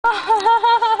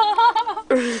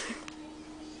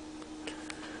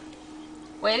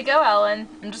way to go, Ellen.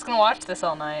 I'm just gonna watch this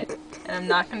all night, and I'm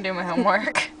not gonna do my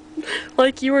homework.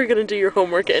 Like you were gonna do your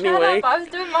homework anyway. Shut up, I was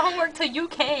doing my homework till you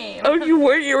came. Oh, you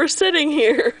were? You were sitting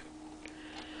here.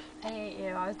 I hate you,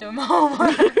 I was doing my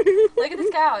homework. Look at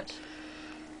this couch.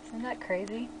 Isn't that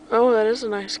crazy? Oh, that is a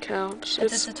nice couch.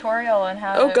 It's a tutorial on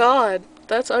how to... Oh god,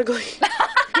 that's ugly.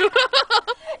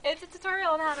 It's a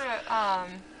tutorial on how to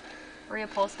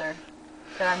reupholster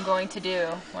that I'm going to do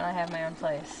when I have my own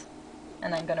place.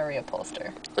 And I'm gonna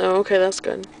reupholster. Oh, okay, that's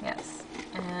good. Yes.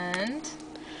 And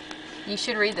you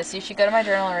should read this. You should go to my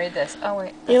journal and read this. Oh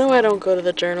wait. You know I don't go to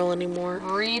the journal anymore.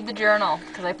 Read the journal,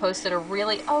 because I posted a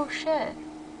really... Oh shit.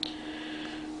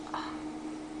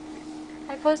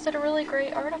 I posted a really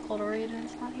great article to read and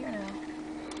it's not here now.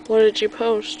 What did you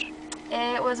post?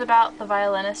 It was about the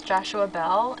violinist Joshua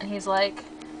Bell, and he's like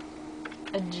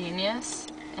a genius,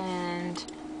 and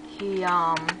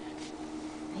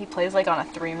he plays like on a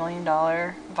 $3 million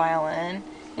violin.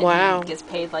 And wow. He gets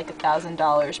paid like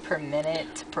 $1,000 per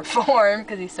minute to perform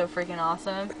because he's so freaking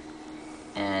awesome.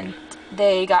 And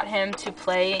they got him to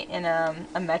play in a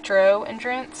metro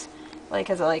entrance, like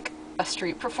as a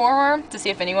street performer, to see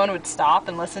if anyone would stop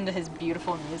and listen to his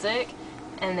beautiful music,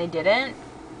 and they didn't.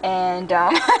 And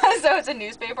so it's a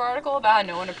newspaper article about how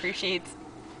no one appreciates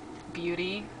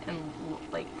beauty and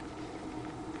like.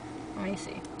 Let me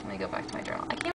see. Let me go back to my journal. I can't.